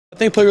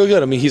think he played real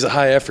good. I mean, he's a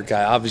high-effort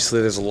guy.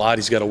 Obviously, there's a lot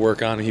he's got to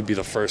work on, and he'd be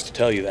the first to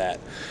tell you that,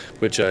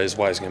 which is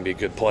why he's going to be a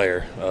good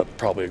player.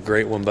 Probably a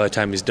great one by the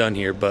time he's done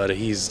here, but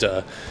he's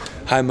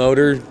high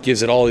motor,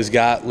 gives it all he's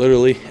got,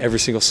 literally, every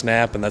single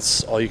snap, and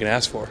that's all you can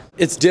ask for.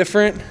 It's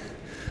different,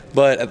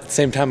 but at the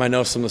same time, I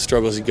know some of the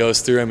struggles he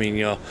goes through. I mean,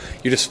 you know,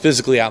 you're just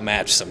physically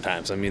outmatched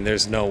sometimes. I mean,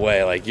 there's no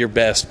way. Like, your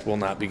best will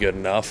not be good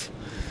enough,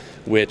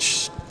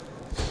 which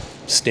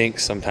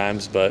stinks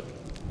sometimes, but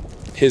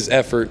his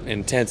effort and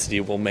intensity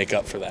will make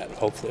up for that,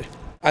 hopefully.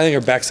 I think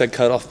our backside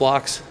cutoff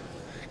blocks,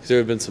 because there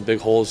have been some big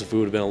holes if we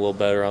would have been a little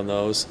better on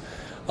those.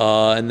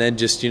 And then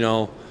just, you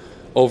know,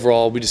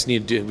 overall, we just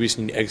need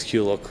to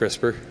execute a little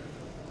crisper.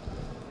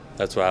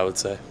 That's what I would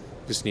say.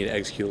 We just need to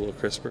execute a little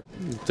crisper.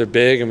 They're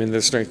big. I mean, they're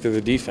the strength of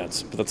their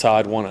defense, but that's how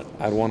I'd want it.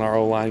 I'd want our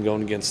O-line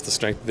going against the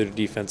strength of their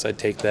defense. I'd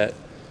take that.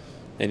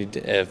 And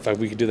if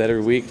we could do that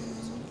every week,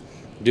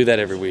 do that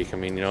every week. I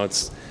mean, you know,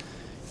 it's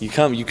you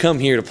come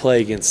here to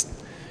play against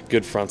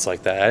good fronts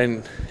like that.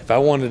 If I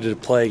wanted to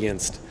play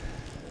against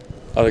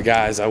other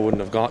guys, I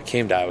wouldn't have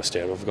came to Iowa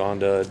State. I would have gone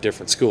to a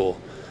different school.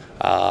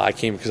 I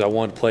came because I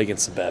wanted to play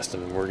against the best,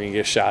 and we're going to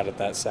get a shot at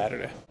that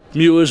Saturday.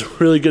 Mute was a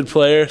really good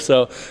player,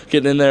 so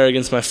getting in there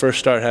against my first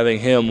start,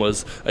 having him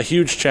was a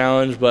huge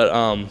challenge, but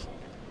I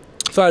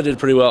thought I did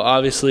pretty well.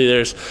 Obviously,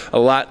 there's a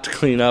lot to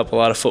clean up, a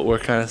lot of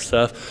footwork kind of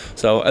stuff,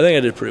 so I think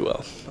I did pretty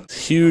well.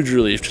 Huge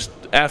relief. Just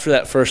after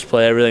that first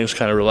play, everything just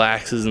kind of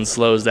relaxes and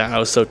slows down. I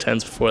was so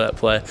tense before that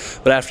play,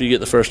 but after you get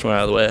the first one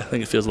out of the way, I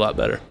think it feels a lot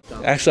better.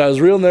 Actually, I was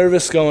real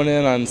nervous going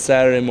in on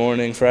Saturday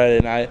morning,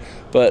 Friday night,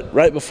 but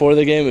right before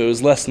the game, it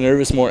was less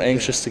nervous, more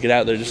anxious to get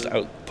out there, just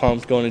out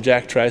pumped, going to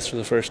Jack Trice for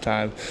the first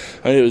time.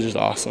 I mean, it was just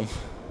awesome.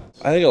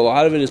 I think a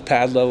lot of it is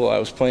pad level. I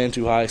was playing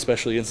too high,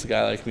 especially against a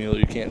guy like Mueller.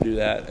 You can't do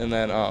that. And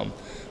then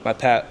my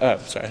pad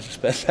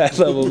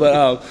level,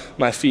 but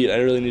my feet. I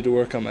really need to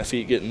work on my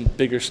feet, getting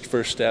bigger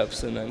first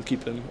steps, and then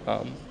keeping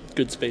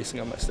good spacing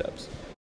on my steps.